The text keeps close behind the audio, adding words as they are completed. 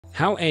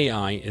How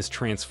AI is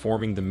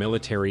transforming the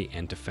military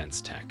and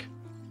defense tech.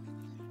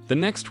 The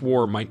next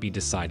war might be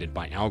decided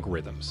by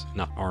algorithms,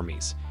 not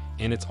armies,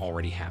 and it's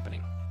already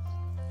happening.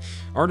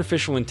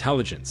 Artificial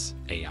intelligence,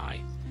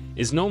 AI,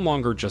 is no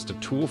longer just a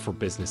tool for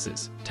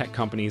businesses, tech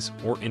companies,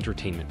 or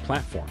entertainment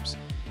platforms.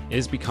 It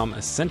has become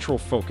a central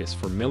focus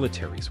for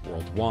militaries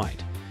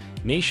worldwide.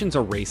 Nations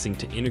are racing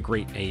to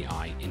integrate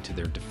AI into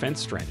their defense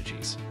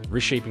strategies,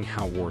 reshaping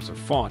how wars are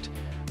fought,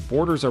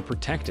 borders are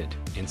protected,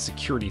 and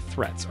security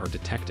threats are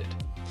detected.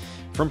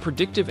 From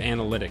predictive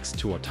analytics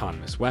to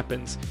autonomous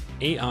weapons,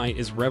 AI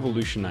is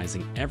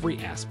revolutionizing every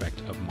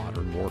aspect of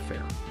modern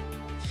warfare.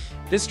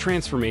 This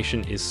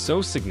transformation is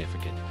so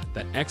significant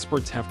that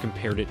experts have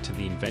compared it to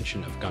the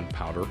invention of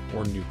gunpowder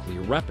or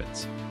nuclear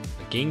weapons,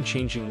 a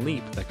game-changing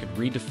leap that could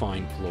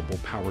redefine global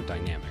power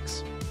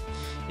dynamics.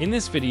 In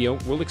this video,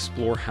 we'll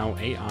explore how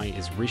AI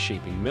is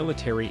reshaping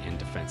military and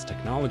defense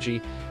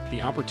technology,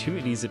 the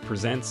opportunities it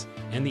presents,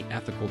 and the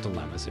ethical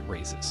dilemmas it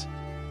raises.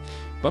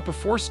 But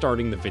before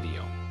starting the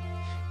video,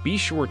 be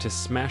sure to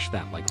smash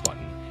that like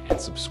button and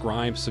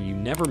subscribe so you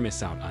never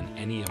miss out on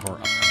any of our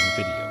upcoming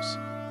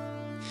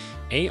videos.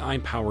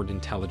 AI-powered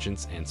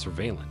intelligence and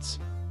surveillance.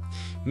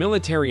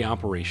 Military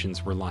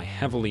operations rely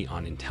heavily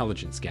on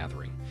intelligence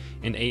gathering,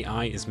 and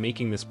AI is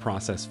making this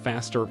process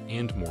faster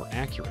and more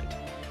accurate.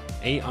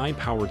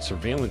 AI-powered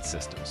surveillance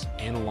systems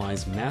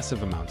analyze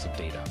massive amounts of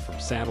data from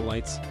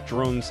satellites,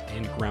 drones,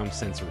 and ground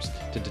sensors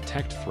to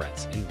detect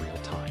threats in real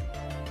time.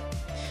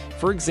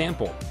 For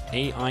example,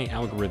 AI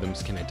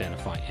algorithms can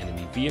identify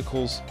enemy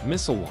vehicles,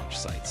 missile launch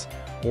sites,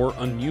 or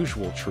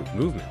unusual troop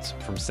movements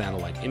from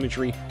satellite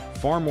imagery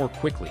far more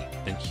quickly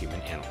than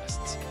human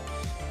analysts.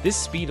 This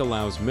speed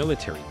allows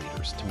military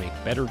leaders to make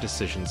better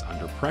decisions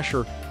under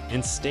pressure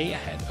and stay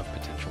ahead of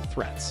potential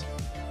threats.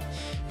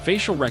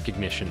 Facial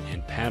recognition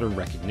and pattern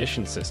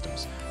recognition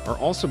systems are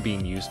also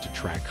being used to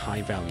track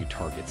high-value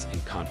targets in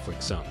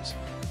conflict zones,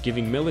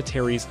 giving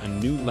militaries a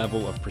new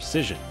level of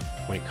precision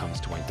when it comes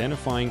to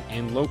identifying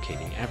and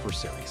locating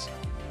adversaries.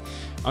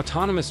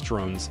 Autonomous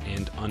drones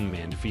and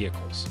unmanned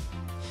vehicles.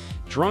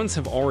 Drones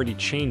have already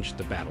changed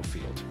the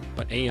battlefield,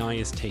 but AI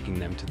is taking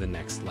them to the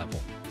next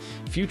level.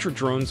 Future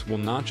drones will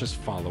not just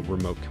follow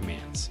remote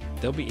commands,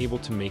 they'll be able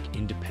to make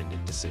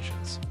independent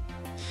decisions.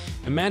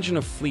 Imagine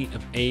a fleet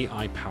of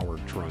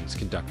AI-powered drones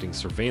conducting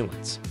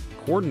surveillance,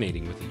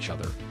 coordinating with each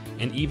other,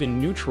 and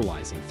even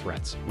neutralizing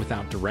threats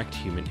without direct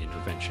human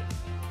intervention.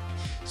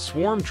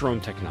 Swarm drone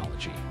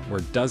technology,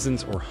 where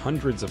dozens or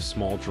hundreds of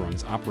small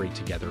drones operate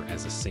together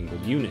as a single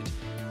unit,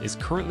 is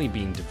currently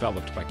being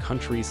developed by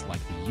countries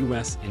like the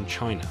US and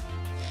China.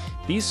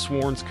 These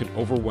swarms could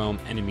overwhelm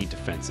enemy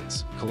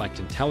defenses, collect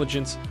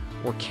intelligence,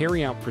 or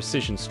carry out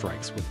precision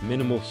strikes with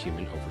minimal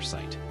human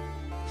oversight.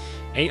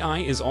 AI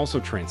is also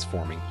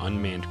transforming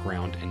unmanned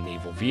ground and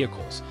naval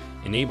vehicles,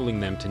 enabling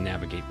them to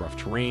navigate rough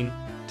terrain,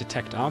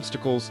 detect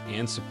obstacles,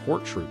 and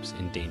support troops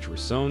in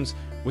dangerous zones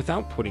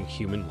without putting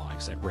human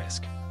lives at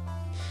risk.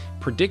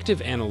 Predictive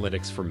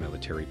analytics for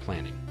military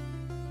planning.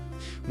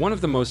 One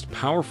of the most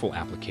powerful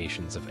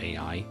applications of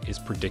AI is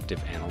predictive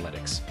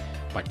analytics.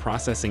 By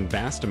processing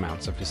vast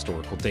amounts of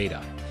historical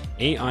data,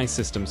 AI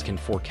systems can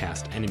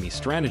forecast enemy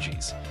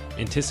strategies,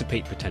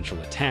 anticipate potential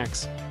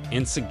attacks,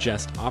 and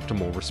suggest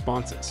optimal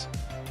responses.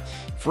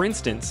 For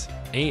instance,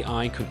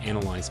 AI could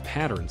analyze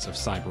patterns of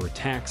cyber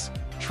attacks,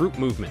 troop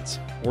movements,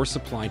 or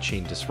supply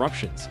chain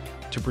disruptions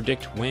to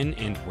predict when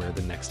and where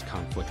the next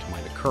conflict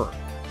might occur.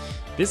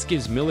 This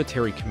gives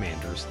military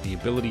commanders the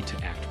ability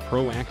to act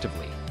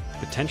proactively,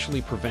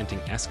 potentially preventing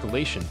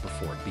escalation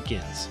before it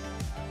begins.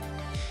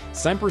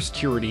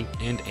 Cybersecurity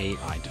and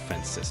AI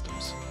defense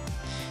systems.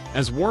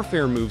 As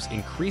warfare moves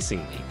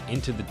increasingly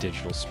into the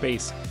digital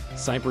space,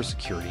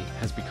 cybersecurity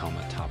has become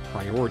a top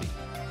priority.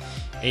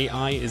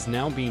 AI is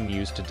now being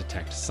used to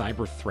detect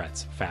cyber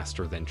threats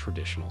faster than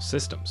traditional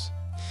systems.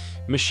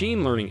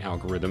 Machine learning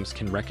algorithms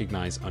can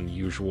recognize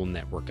unusual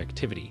network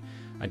activity,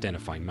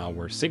 identify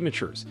malware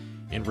signatures,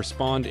 and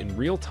respond in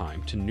real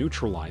time to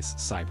neutralize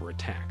cyber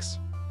attacks.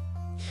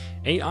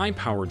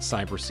 AI-powered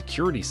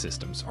cybersecurity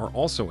systems are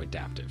also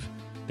adaptive.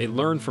 They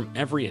learn from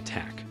every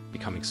attack,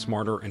 becoming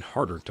smarter and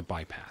harder to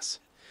bypass.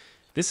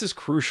 This is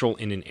crucial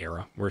in an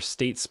era where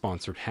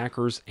state-sponsored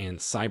hackers and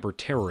cyber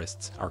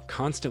terrorists are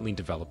constantly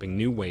developing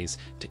new ways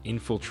to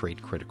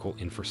infiltrate critical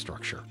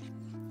infrastructure.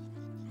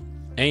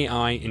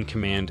 AI in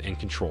command and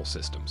control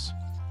systems.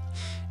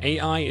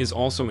 AI is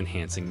also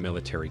enhancing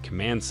military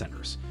command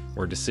centers,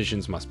 where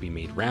decisions must be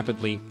made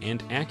rapidly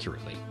and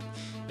accurately.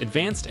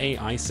 Advanced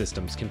AI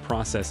systems can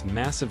process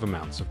massive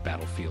amounts of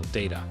battlefield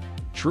data,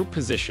 troop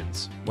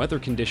positions, weather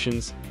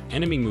conditions,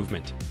 enemy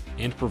movement,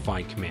 and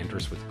provide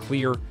commanders with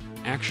clear,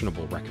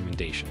 actionable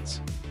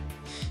recommendations.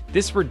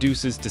 This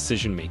reduces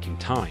decision-making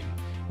time,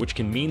 which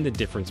can mean the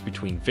difference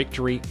between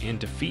victory and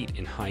defeat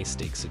in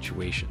high-stakes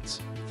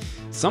situations.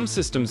 Some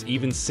systems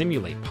even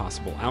simulate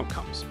possible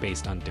outcomes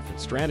based on different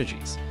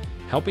strategies,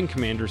 helping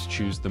commanders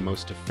choose the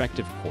most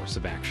effective course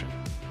of action.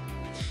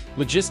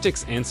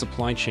 Logistics and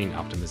supply chain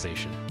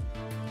optimization.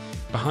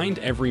 Behind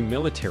every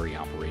military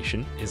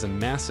operation is a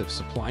massive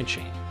supply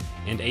chain,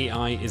 and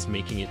AI is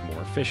making it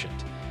more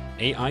efficient.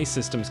 AI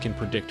systems can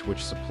predict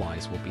which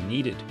supplies will be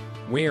needed,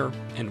 where,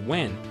 and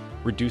when,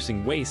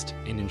 reducing waste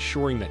and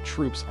ensuring that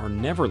troops are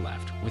never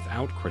left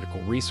without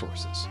critical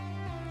resources.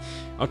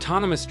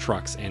 Autonomous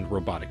trucks and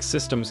robotic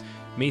systems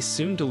may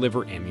soon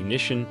deliver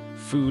ammunition,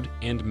 food,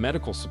 and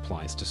medical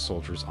supplies to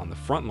soldiers on the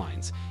front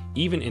lines,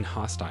 even in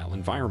hostile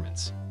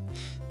environments.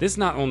 This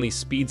not only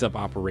speeds up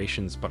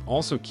operations but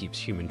also keeps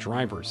human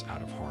drivers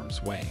out of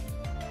harm's way.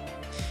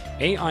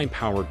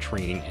 AI-powered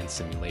training and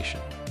simulation.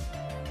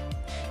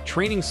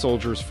 Training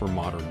soldiers for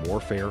modern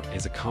warfare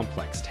is a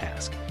complex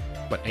task,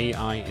 but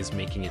AI is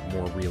making it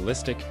more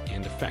realistic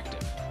and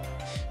effective.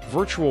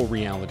 Virtual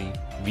reality,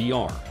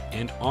 VR,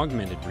 and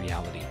augmented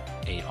reality,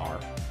 AR,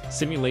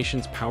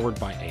 simulations powered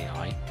by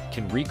AI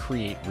can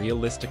recreate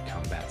realistic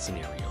combat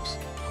scenarios,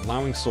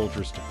 allowing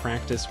soldiers to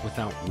practice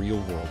without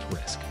real-world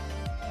risk.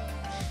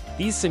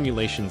 These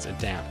simulations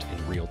adapt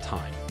in real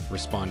time,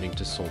 responding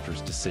to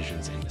soldiers'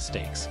 decisions and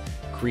mistakes,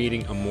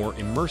 creating a more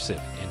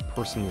immersive and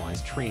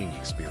personalized training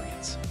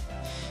experience.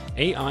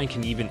 AI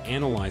can even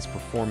analyze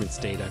performance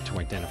data to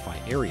identify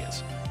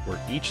areas where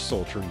each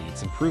soldier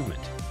needs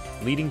improvement,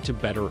 leading to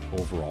better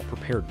overall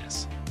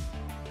preparedness.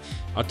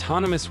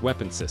 Autonomous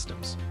weapon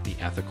systems, the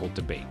ethical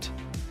debate.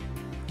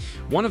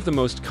 One of the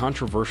most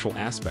controversial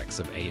aspects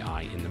of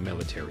AI in the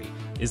military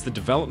is the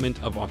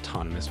development of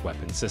autonomous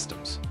weapon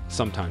systems,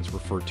 sometimes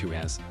referred to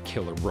as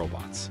killer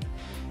robots.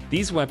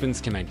 These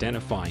weapons can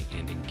identify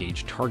and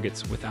engage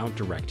targets without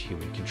direct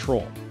human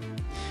control.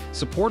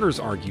 Supporters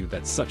argue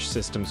that such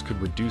systems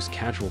could reduce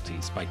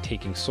casualties by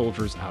taking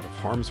soldiers out of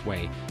harm's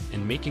way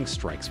and making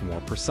strikes more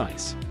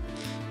precise.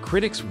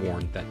 Critics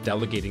warn that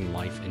delegating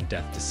life and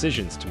death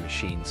decisions to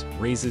machines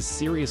raises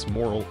serious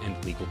moral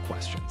and legal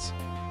questions.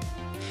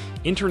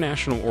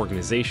 International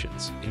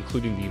organizations,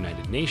 including the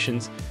United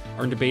Nations,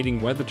 are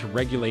debating whether to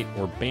regulate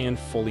or ban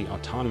fully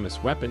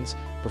autonomous weapons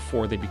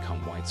before they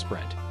become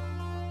widespread.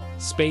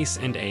 Space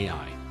and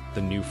AI,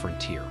 the new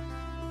frontier.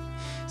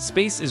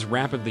 Space is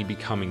rapidly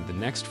becoming the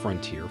next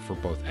frontier for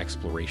both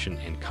exploration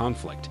and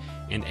conflict,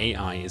 and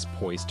AI is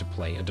poised to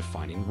play a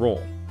defining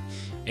role.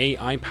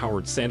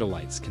 AI-powered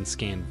satellites can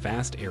scan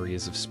vast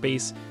areas of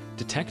space,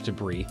 detect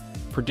debris,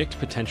 predict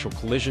potential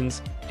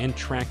collisions, and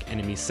track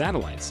enemy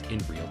satellites in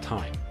real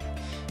time.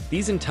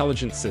 These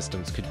intelligent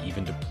systems could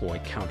even deploy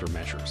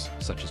countermeasures,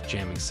 such as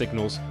jamming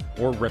signals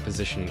or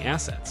repositioning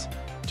assets,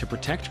 to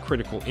protect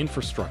critical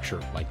infrastructure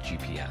like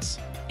GPS,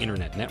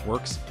 internet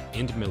networks,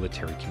 and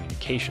military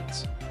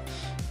communications.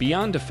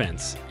 Beyond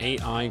defense,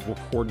 AI will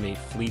coordinate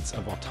fleets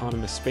of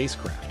autonomous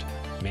spacecraft,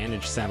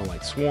 manage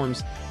satellite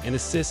swarms, and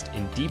assist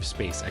in deep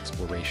space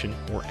exploration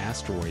or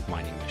asteroid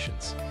mining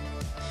missions.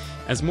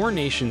 As more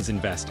nations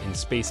invest in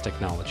space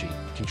technology,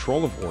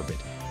 control of orbit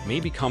may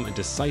become a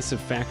decisive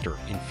factor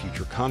in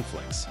future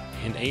conflicts,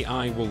 and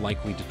AI will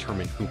likely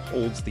determine who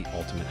holds the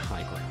ultimate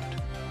high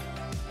ground.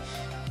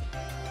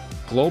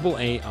 Global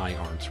AI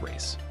arms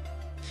race.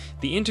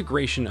 The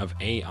integration of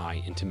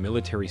AI into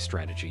military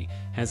strategy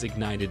has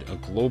ignited a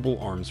global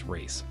arms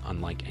race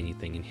unlike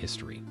anything in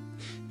history.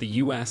 The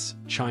US,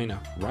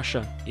 China,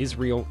 Russia,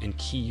 Israel, and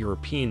key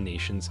European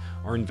nations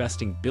are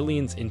investing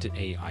billions into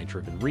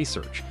AI-driven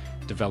research,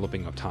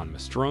 developing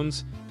autonomous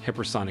drones,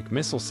 hypersonic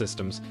missile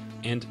systems,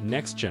 and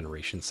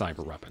next-generation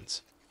cyber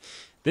weapons.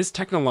 This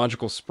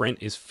technological sprint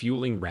is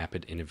fueling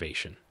rapid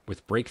innovation,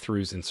 with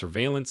breakthroughs in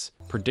surveillance,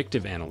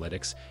 predictive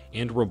analytics,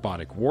 and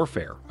robotic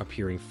warfare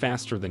appearing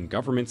faster than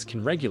governments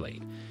can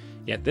regulate.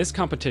 Yet this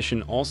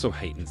competition also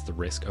heightens the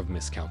risk of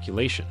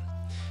miscalculation.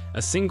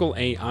 A single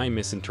AI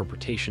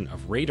misinterpretation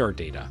of radar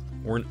data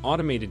or an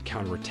automated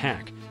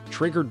counterattack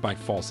triggered by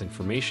false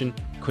information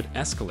could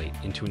escalate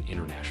into an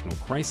international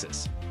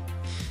crisis.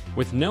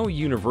 With no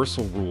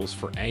universal rules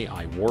for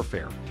AI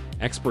warfare,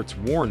 experts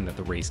warn that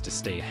the race to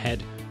stay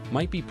ahead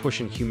might be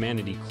pushing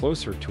humanity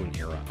closer to an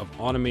era of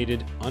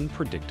automated,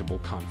 unpredictable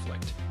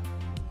conflict.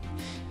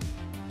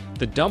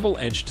 The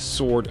double-edged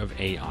sword of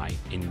AI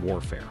in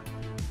warfare.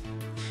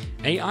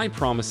 AI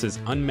promises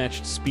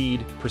unmatched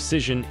speed,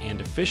 precision,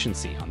 and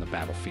efficiency on the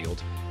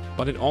battlefield,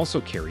 but it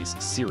also carries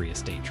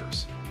serious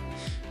dangers.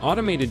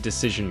 Automated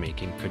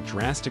decision-making could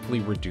drastically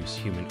reduce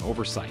human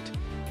oversight,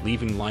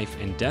 leaving life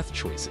and death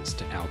choices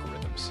to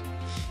algorithms.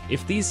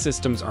 If these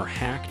systems are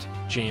hacked,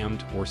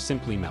 jammed, or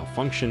simply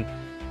malfunction,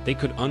 they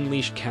could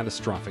unleash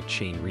catastrophic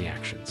chain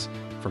reactions,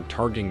 from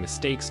targeting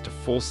mistakes to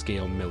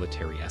full-scale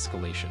military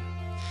escalation.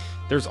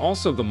 There's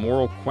also the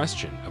moral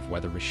question of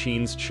whether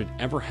machines should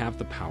ever have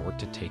the power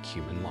to take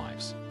human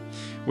lives.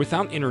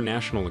 Without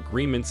international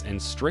agreements and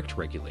strict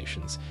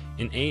regulations,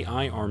 an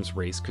AI arms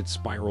race could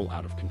spiral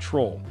out of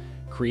control,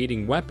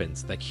 creating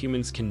weapons that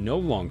humans can no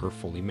longer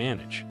fully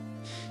manage.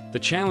 The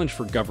challenge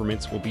for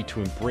governments will be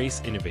to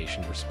embrace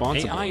innovation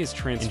responsibly. AI is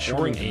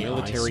transforming the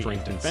military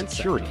and defense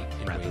security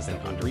rather than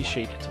under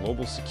reshaped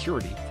global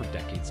security for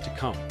decades to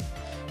come.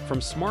 From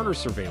smarter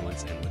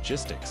surveillance and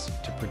logistics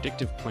to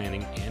predictive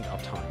planning and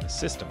autonomous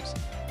systems,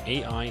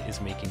 AI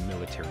is making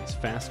militaries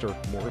faster,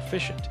 more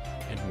efficient,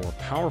 and more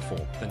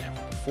powerful than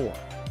ever before.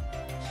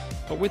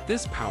 But with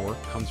this power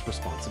comes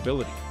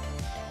responsibility.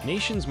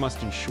 Nations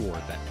must ensure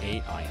that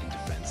AI in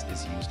defense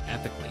is used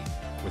ethically,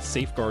 with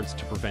safeguards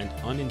to prevent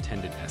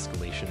unintended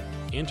escalation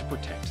and to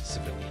protect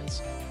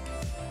civilians.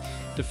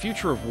 The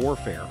future of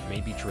warfare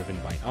may be driven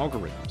by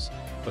algorithms,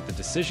 but the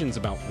decisions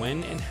about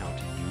when and how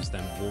to use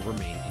them will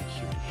remain in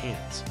human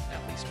hands,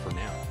 at least for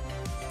now.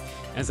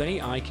 As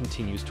AI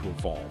continues to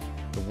evolve,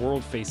 the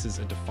world faces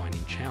a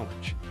defining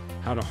challenge: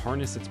 how to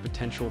harness its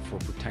potential for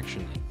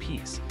protection and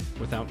peace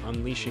without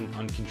unleashing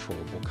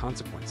uncontrollable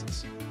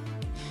consequences.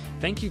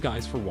 Thank you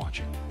guys for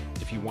watching.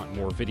 If you want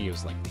more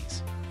videos like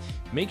these,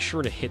 make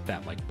sure to hit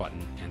that like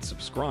button and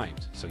subscribe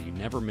so you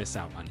never miss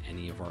out on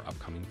any of our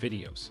upcoming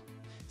videos.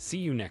 See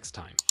you next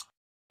time.